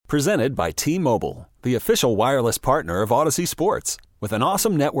Presented by T-Mobile, the official wireless partner of Odyssey Sports. With an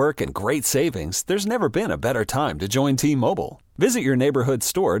awesome network and great savings, there's never been a better time to join T-Mobile. Visit your neighborhood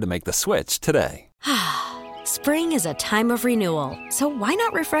store to make the switch today. Spring is a time of renewal, so why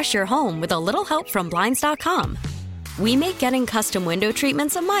not refresh your home with a little help from Blinds.com? We make getting custom window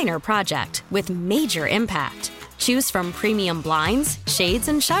treatments a minor project with major impact. Choose from premium blinds, shades,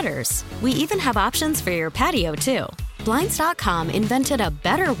 and shutters. We even have options for your patio, too. Blinds.com invented a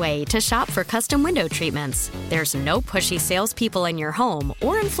better way to shop for custom window treatments. There's no pushy salespeople in your home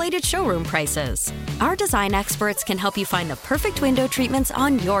or inflated showroom prices. Our design experts can help you find the perfect window treatments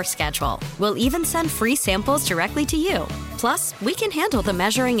on your schedule. We'll even send free samples directly to you. Plus, we can handle the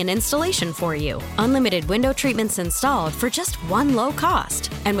measuring and installation for you. Unlimited window treatments installed for just one low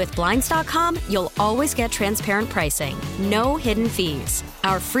cost. And with Blinds.com, you'll always get transparent pricing. No hidden fees.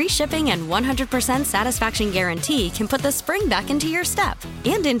 Our free shipping and 100% satisfaction guarantee can put the spring back into your step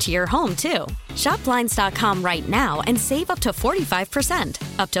and into your home, too. Shop Blinds.com right now and save up to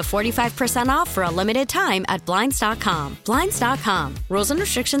 45%. Up to 45% off for a limited time at Blinds.com. Blinds.com. Rules and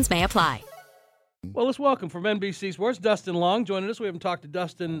restrictions may apply. Well, let's welcome from NBC Sports, Dustin Long joining us. We haven't talked to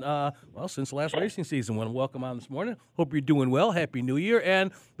Dustin, since the last racing season. Want to welcome on this morning. Hope you're doing well. Happy New Year.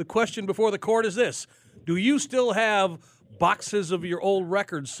 And the question before the court is this. Do you still have boxes of your old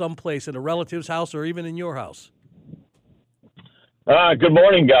records someplace in a relative's house or even in your house? Good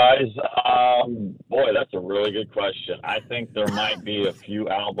morning, guys. Boy, that's a really good question. I think there might be a few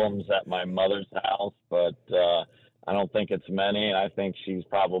albums at my mother's house, but I don't think it's many. I think she's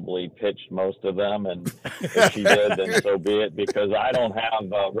probably pitched most of them, and if she did, then so be it, because I don't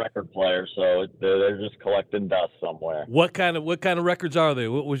have a record player, so they're just collecting dust somewhere. What kind of records are they?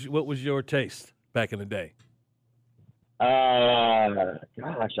 What was your taste back in the day?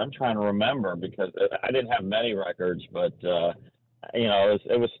 Gosh, I'm trying to remember, because I didn't have many records, but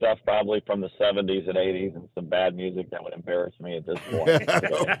it was stuff probably from the 70s and 80s and some bad music that would embarrass me at this point.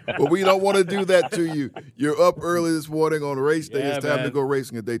 So. Well, we don't want to do that to you. You're up early this morning on race day. Yeah, it's time man. to go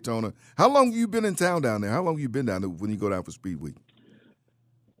racing at Daytona. How long have you been in town down there? How long have you been down there when you go down for Speed Week?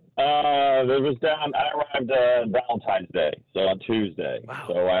 I arrived on Valentine's Day, so on Tuesday. Wow.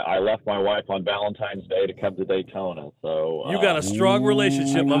 So I left my wife on Valentine's Day to come to Daytona. So You got a strong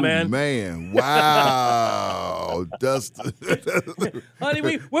relationship, my man. Man, wow. Dustin.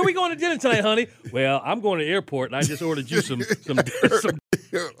 Honey, where we going to dinner tonight, honey? Well, I'm going to the airport, and I just ordered you some.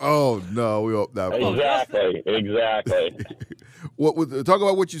 Oh, no, we hope not. Exactly. Talk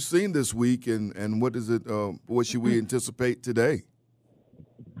about what you've seen this week, and what should we anticipate today?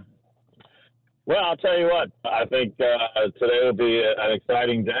 Well, I'll tell you what. I think today will be an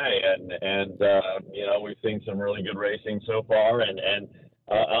exciting day, and we've seen some really good racing so far, and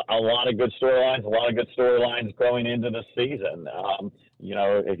a lot of good storylines. A lot of good storylines going into the season.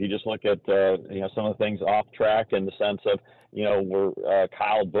 If you just look at some of the things off track in the sense of we're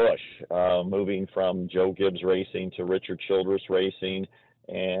Kyle Busch moving from Joe Gibbs Racing to Richard Childress Racing,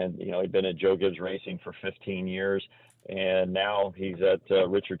 and he'd been at Joe Gibbs Racing for 15 years. And now he's at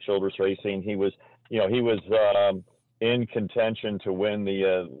Richard Childress Racing. He was in contention to win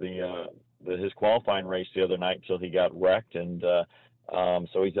his qualifying race the other night until he got wrecked, and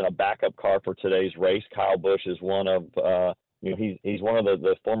so he's in a backup car for today's race. Kyle Busch is one of he's one of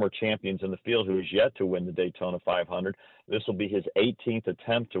the former champions in the field who is yet to win the Daytona 500. This will be his 18th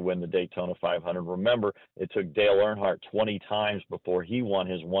attempt to win the Daytona 500. Remember, it took Dale Earnhardt 20 times before he won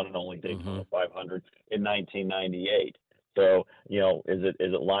his one and only Daytona 500 in 1998. So, is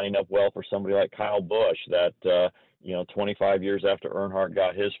it lining up well for somebody like Kyle Busch that 25 years after Earnhardt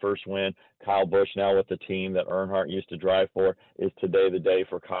got his first win, Kyle Busch now with the team that Earnhardt used to drive for, is today the day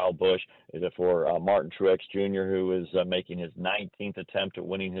for Kyle Busch? Is it for Martin Truex Jr., who is making his 19th attempt at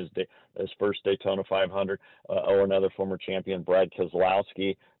winning his first Daytona 500, or another former champion, Brad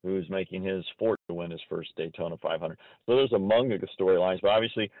Keselowski, who's making his fourth to win his first Daytona 500? So there's among the storylines, but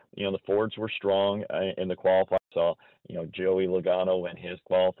obviously, the Fords were strong in the qualifying. So, Joey Logano win his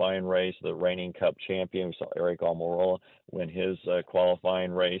qualifying race, the reigning Cup champion. We saw Eric Almirola win his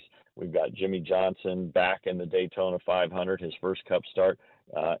qualifying race. We've got Jimmy Johnson back in the Daytona 500, his first Cup start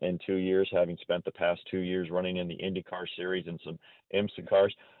in 2 years, having spent the past 2 years running in the IndyCar Series and some IMSA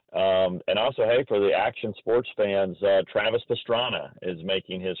cars. And also, hey, for the action sports fans, Travis Pastrana is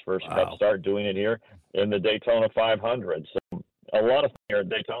making his first Cup start, doing it here in the Daytona 500. So a lot of fun here at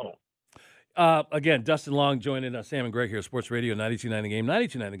Daytona. Again, Dustin Long joining us, Sam and Greg here, Sports Radio 92.9 The Game,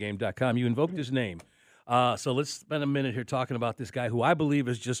 92.9thegame.com. You invoked his name. So let's spend a minute here talking about this guy who I believe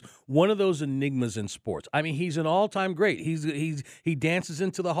is just one of those enigmas in sports. I mean, he's an all-time great. He dances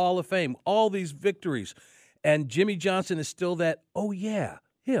into the Hall of Fame, all these victories. And Jimmy Johnson is still that, oh, yeah,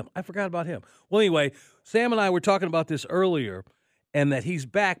 Him. I forgot about him. Well, anyway, Sam and I were talking about this earlier, and that he's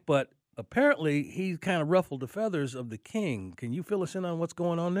back, but apparently he kind of ruffled the feathers of the king. Can you fill us in on what's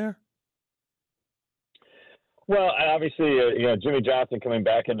going on there? Well, obviously, Jimmy Johnson coming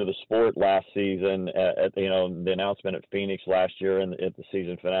back into the sport last season. The announcement at Phoenix last year and at the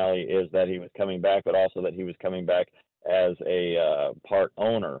season finale is that he was coming back, but also that he was coming back as a part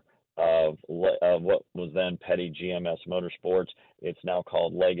owner of what was then Petty GMS Motorsports. It's now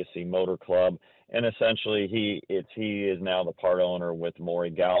called Legacy Motor Club, and essentially he is now the part owner with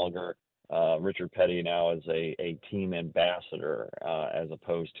Maury Gallagher. Richard Petty now is a team ambassador as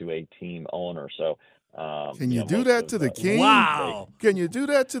opposed to a team owner. So. Can you do that to the king? Wow! Can you do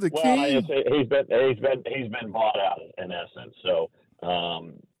that to the king? He's been bought out in essence. So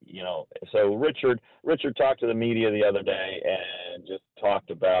so Richard talked to the media the other day and just talked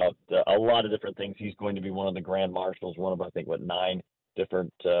about a lot of different things. He's going to be one of the grand marshals, one of 9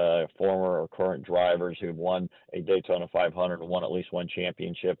 different former or current drivers who've won a Daytona 500 and won at least one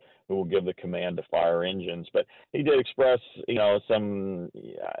championship, who will give the command to fire engines. But he did express, some,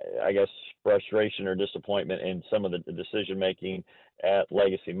 I guess, frustration or disappointment in some of the decision making at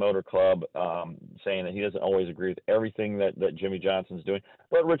Legacy Motor Club, saying that he doesn't always agree with everything that Jimmy Johnson's doing.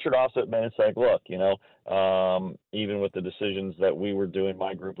 But Richard also admitted, saying, look, even with the decisions that we were doing,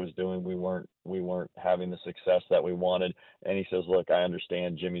 my group was doing, we weren't having the success that we wanted. And he says, look, I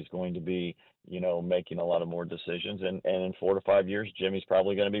understand Jimmy's going to be, making a lot of more decisions. And in 4 to 5 years, Jimmy's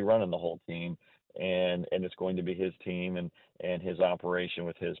probably going to be running the whole team. And it's going to be his team and his operation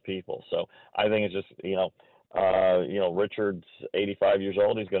with his people. So I think it's just, Richard's 85 years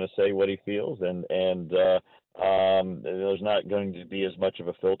old. He's going to say what he feels, and there's not going to be as much of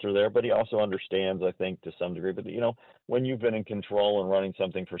a filter there. But he also understands, I think, to some degree. But when you've been in control and running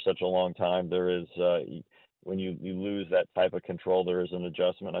something for such a long time, there is when you lose that type of control, there is an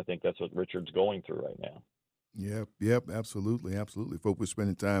adjustment. I think that's what Richard's going through right now. Yep, absolutely. Folks, we're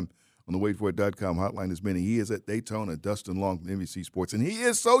spending time on the waitforit.com hotline this minute. He is at Daytona, Dustin Long from NBC Sports, and he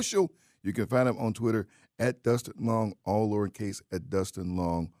is social. You can find him on Twitter at Dustin Long, all lowercase, at Dustin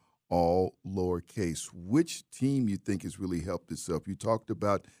Long, all lowercase. Which team you think has really helped itself? You talked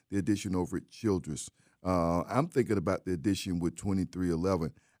about the addition over at Childress. I'm thinking about the addition with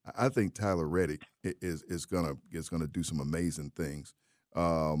 2311. I think Tyler Reddick is gonna do some amazing things.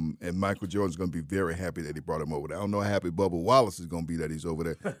 And Michael Jordan's going to be very happy that he brought him over there. I don't know how happy Bubba Wallace is going to be that he's over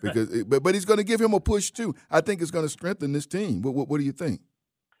there, but he's going to give him a push too. I think it's going to strengthen this team. What do you think?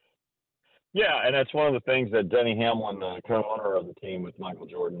 Yeah, and that's one of the things that Denny Hamlin, the co-owner of the team with Michael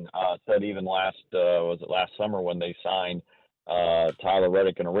Jordan, said even last summer when they signed Tyler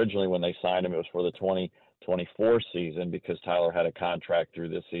Reddick. And originally when they signed him, it was for the 2024 season because Tyler had a contract through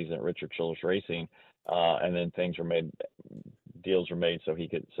this season at Richard Childress Racing, and then deals were made so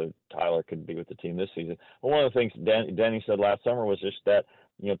Tyler could be with the team this season. Well, one of the things Denny said last summer was just that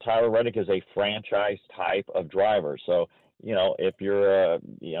Tyler Reddick is a franchise type of driver. So if you're a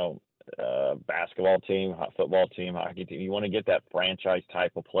basketball team, football team, hockey team, you want to get that franchise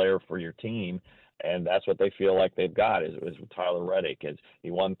type of player for your team. And that's what they feel like they've got is with Tyler Reddick. He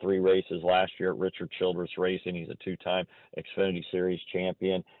won 3 races last year at Richard Childress Racing. He's a 2-time Xfinity Series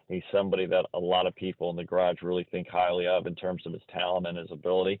champion. He's somebody that a lot of people in the garage really think highly of in terms of his talent and his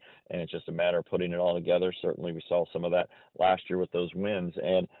ability. And it's just a matter of putting it all together. Certainly we saw some of that last year with those wins.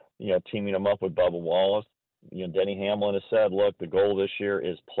 And, teaming him up with Bubba Wallace, Denny Hamlin has said, look, the goal this year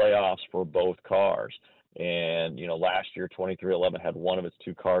is playoffs for both cars. And, last year, 2311 had one of its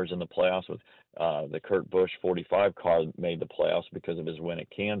 2 cars in the playoffs with the Kurt Busch 45 car made the playoffs because of his win at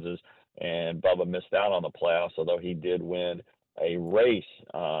Kansas. And Bubba missed out on the playoffs, although he did win a race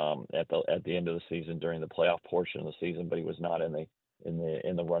at the end of the season during the playoff portion of the season, but he was not in the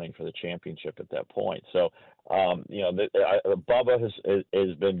running for the championship at that point. So, Bubba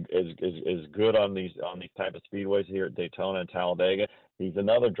is good on these type of speedways here at Daytona and Talladega. He's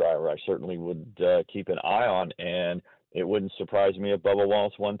another driver I certainly would keep an eye on, and it wouldn't surprise me if Bubba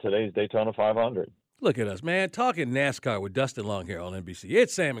Wallace won today's Daytona 500. Look at us, man, talking NASCAR with Dustin Long here on NBC.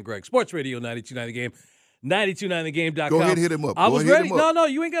 It's Sam and Greg, Sports Radio 92.9 The Game. 92.9thegame.com. Go ahead and hit him up. I was ready. No,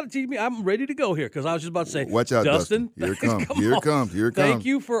 you ain't got to teach me. I'm ready to go here because I was just about to say, watch out, Dustin. Here it comes. Here it comes. Thank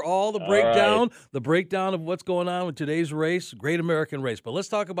you for all the breakdown of what's going on with today's race, Great American Race. But let's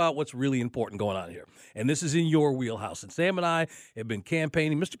talk about what's really important going on here. And this is in your wheelhouse. And Sam and I have been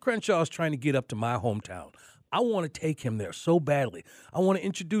campaigning. Mr. Crenshaw is trying to get up to my hometown. I want to take him there so badly. I want to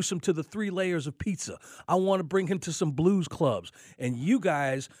introduce him to the 3 layers of pizza. I want to bring him to some blues clubs. And you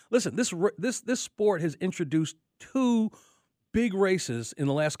guys, listen, this sport has introduced 2 big races in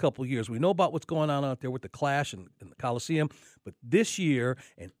the last couple of years. We know about what's going on out there with the Clash and the Coliseum, but this year,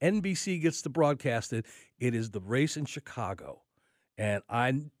 and NBC gets to broadcast it, it is the race in Chicago.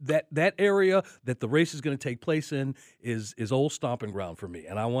 And that area that the race is going to take place in is old stomping ground for me.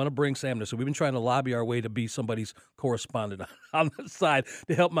 And I want to bring Sam there. So we've been trying to lobby our way to be somebody's correspondent on the side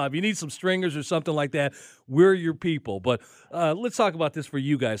to help him out. If you need some stringers or something like that, we're your people. But let's talk about this for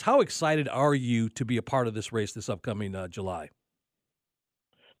you guys. How excited are you to be a part of this race this upcoming July?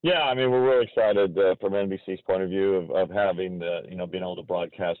 Yeah, I mean, we're really excited from NBC's point of view of having being able to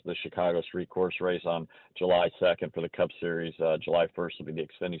broadcast the Chicago Street Course race on July 2nd for the Cup Series. July 1st will be the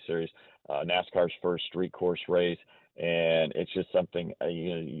Xfinity Series, NASCAR's first street course race. And it's just something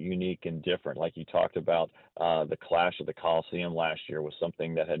unique and different. Like you talked about, the Clash at the Coliseum last year was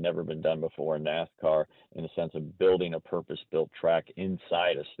something that had never been done before in NASCAR, in the sense of building a purpose-built track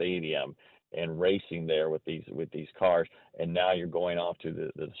inside a stadium and racing there with these cars. And now you're going off to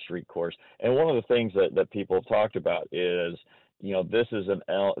the street course. And one of the things that people have talked about is, this is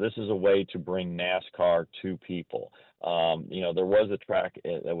a way to bring NASCAR to people. There was a track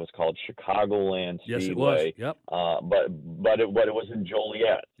that was called Chicagoland Speedway. Yes, it was. Yep. But it was in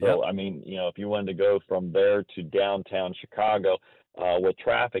Joliet. So, Yep. I mean, if you wanted to go from there to downtown Chicago, with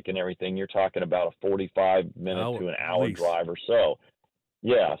traffic and everything, you're talking about a 45-minute to an hour drive or so.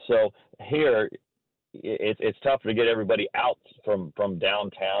 Yeah, so here it's tough to get everybody out from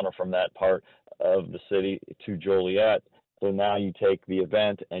downtown or from that part of the city to Joliet. So now you take the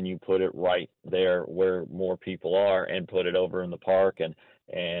event and you put it right there where more people are, and put it over in the park,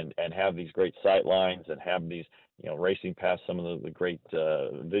 and have these great sight lines, and have these, racing past some of the great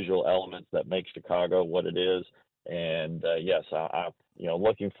visual elements that make Chicago what it is. And yes, I'm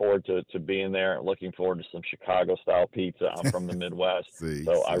looking forward to being there. Looking forward to some Chicago-style pizza. I'm from the Midwest,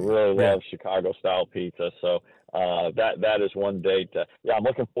 I really love Chicago-style pizza. So that is one date. I'm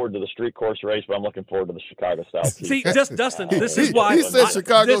looking forward to the street course race, but I'm looking forward to the Chicago-style pizza. See, Dustin, this is why he said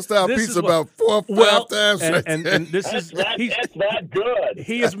Chicago-style pizza about 4 or 5 times. And this is that's that good.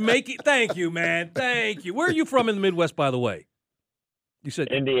 He is making. Thank you, man. Thank you. Where are you from in the Midwest, by the way? You said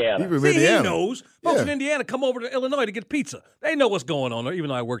Indiana. See, he knows. Folks in Indiana come over to Illinois to get pizza. They know what's going on there, even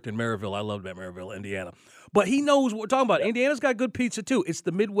though I worked in Maryville. I loved that Maryville, Indiana. But he knows what we're talking about. Indiana's got good pizza, too. It's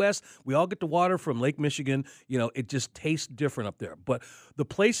the Midwest. We all get the water from Lake Michigan. It just tastes different up there. But the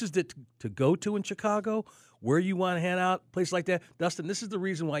places to go to in Chicago, where you want to hang out, places like that, Dustin, this is the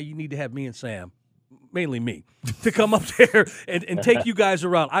reason why you need to have me and Sam, mainly me, to come up there and take you guys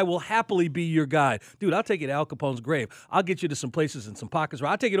around. I will happily be your guide. Dude, I'll take you to Al Capone's grave. I'll get you to some places and some pockets.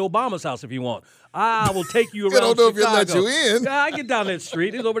 I'll take you to Obama's house if you want. I will take you around I don't know Chicago. if he'll let you in. I get down that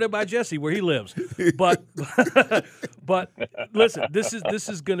street. He's over there by Jesse where he lives. But listen, this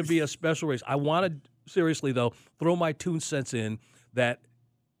is going to be a special race. I want to, seriously, though, throw my 2 cents in that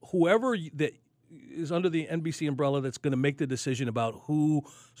whoever that is under the NBC umbrella that's going to make the decision about who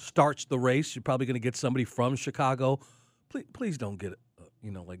starts the race. You're probably going to get somebody from Chicago. Please don't get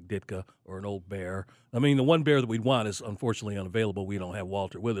like Ditka or an old Bear. I mean, the one Bear that we'd want is unfortunately unavailable. We don't have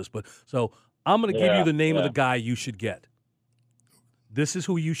Walter with us. But so I'm going to give you the name of the guy you should get. This is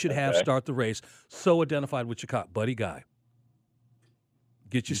who you should have start the race. So identified with Chicago. Buddy Guy.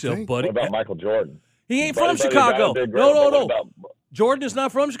 Get yourself Buddy. What about Michael Jordan? He ain't from Chicago. No. Jordan is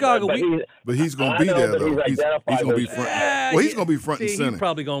not from Chicago. But he's going to be there, though. He's going to be front. Well, he's going to be front and center. He's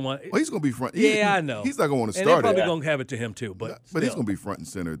probably going to want. Well, he's going to be front. I know. He's not going to want to and start it. they're probably going to have it to him, too. But he's going to be front and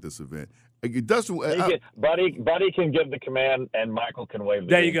center at this event. Dustin, Buddy can give the command, and Michael can wave the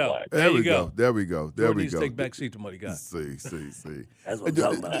There you go. flag. There we go. There we go. Jordan needs to take back seat to Buddy Guy. See. That's what I'm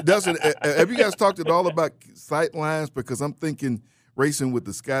talking about. Dustin, have you guys talked at all about sight lines? Because I'm thinking racing with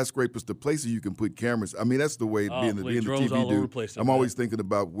the skyscrapers, the places you can put cameras. I mean, that's the way being the TV dude. I'm always thinking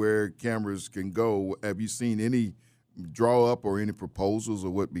about where cameras can go. Have you seen any draw up or any proposals or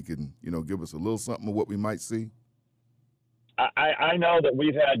what we can, give us a little something of what we might see? I know that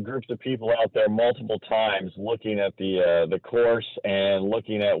we've had groups of people out there multiple times looking at the course and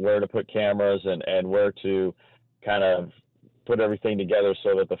looking at where to put cameras and where to kind of put everything together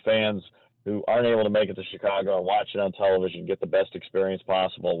so that the fans who aren't able to make it to Chicago and watch it on television get the best experience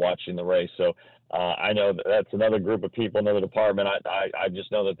possible watching the race. So I know that's another group of people, another department. I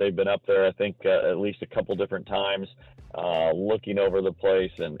just know that they've been up there, I think, at least a couple different times, looking over the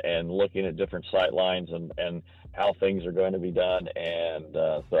place and looking at different sight lines and how things are going to be done. And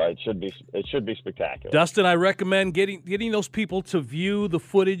so it should be spectacular. Dustin, I recommend getting those people to view the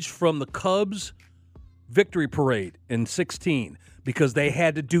footage from the Cubs victory parade in 2016. because they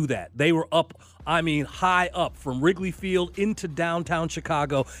had to do that. They were up, high up from Wrigley Field into downtown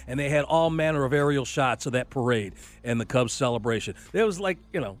Chicago, and they had all manner of aerial shots of that parade and the Cubs celebration. There was a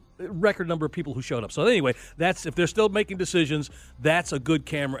record number of people who showed up. So anyway, that's, if they're still making decisions, that's a good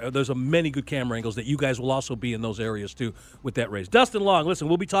camera. There's many good camera angles that you guys will also be in those areas too with that race. Dustin Long, listen,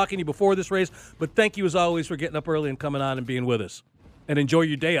 we'll be talking to you before this race, but thank you as always for getting up early and coming on and being with us. And enjoy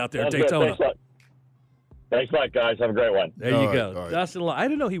your day out there at Daytona. Thanks a lot, guys. Have a great one. There you go. Right. Dustin Long. I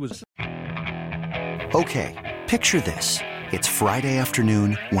didn't know he was. Okay, picture this. It's Friday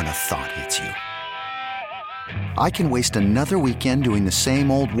afternoon when a thought hits you. I can waste another weekend doing the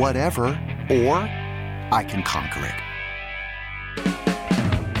same old whatever, or I can conquer it.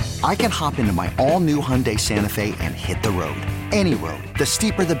 I can hop into my all-new Hyundai Santa Fe and hit the road. Any road. The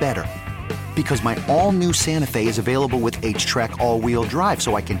steeper, the better. Because my all-new Santa Fe is available with H-Track all-wheel drive,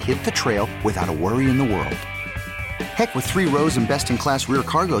 so I can hit the trail without a worry in the world. Heck, with 3 rows and best-in-class rear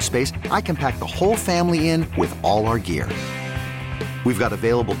cargo space, I can pack the whole family in with all our gear. We've got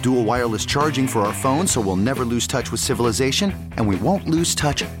available dual wireless charging for our phones, so we'll never lose touch with civilization, and we won't lose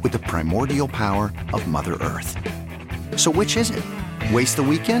touch with the primordial power of Mother Earth. So which is it? Waste the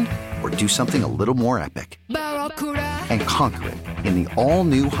weekend or do something a little more epic? And conquer it in the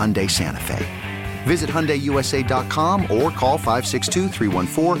all-new Hyundai Santa Fe. Visit HyundaiUSA.com or call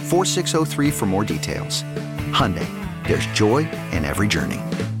 562-314-4603 for more details. Hyundai, there's joy in every journey.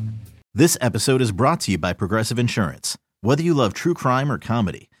 This episode is brought to you by Progressive Insurance. Whether you love true crime or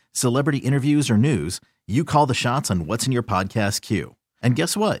comedy, celebrity interviews or news, you call the shots on what's in your podcast queue. And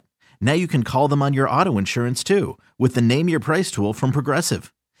guess what? Now you can call them on your auto insurance too with the Name Your Price tool from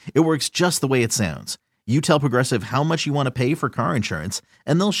Progressive. It works just the way it sounds. You tell Progressive how much you want to pay for car insurance,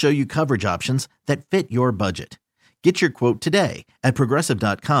 and they'll show you coverage options that fit your budget. Get your quote today at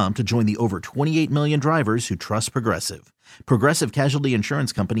Progressive.com to join the over 28 million drivers who trust Progressive. Progressive Casualty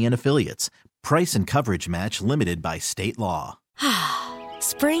Insurance Company and Affiliates. Price and coverage match limited by state law.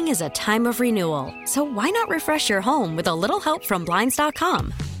 Spring is a time of renewal, so why not refresh your home with a little help from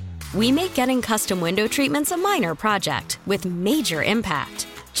Blinds.com? We make getting custom window treatments a minor project with major impact.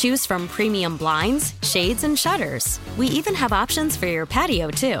 Choose from premium blinds, shades, and shutters. We even have options for your patio,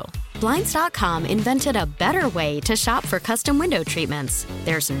 too. Blinds.com invented a better way to shop for custom window treatments.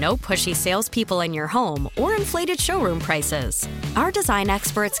 There's no pushy salespeople in your home or inflated showroom prices. Our design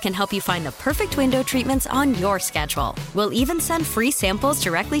experts can help you find the perfect window treatments on your schedule. We'll even send free samples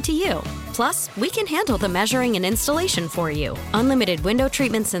directly to you. Plus, we can handle the measuring and installation for you. Unlimited window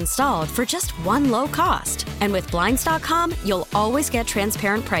treatments installed for just one low cost. And with Blinds.com, you'll always get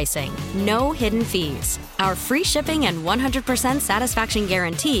transparent pricing. No hidden fees. Our free shipping and 100% satisfaction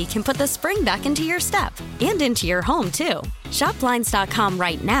guarantee can put the spring back into your step and into your home, too. Shop Blinds.com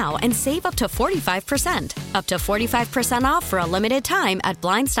right now and save up to 45%. Up to 45% off for a limited time at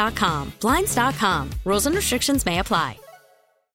Blinds.com. Blinds.com. Rules and restrictions may apply.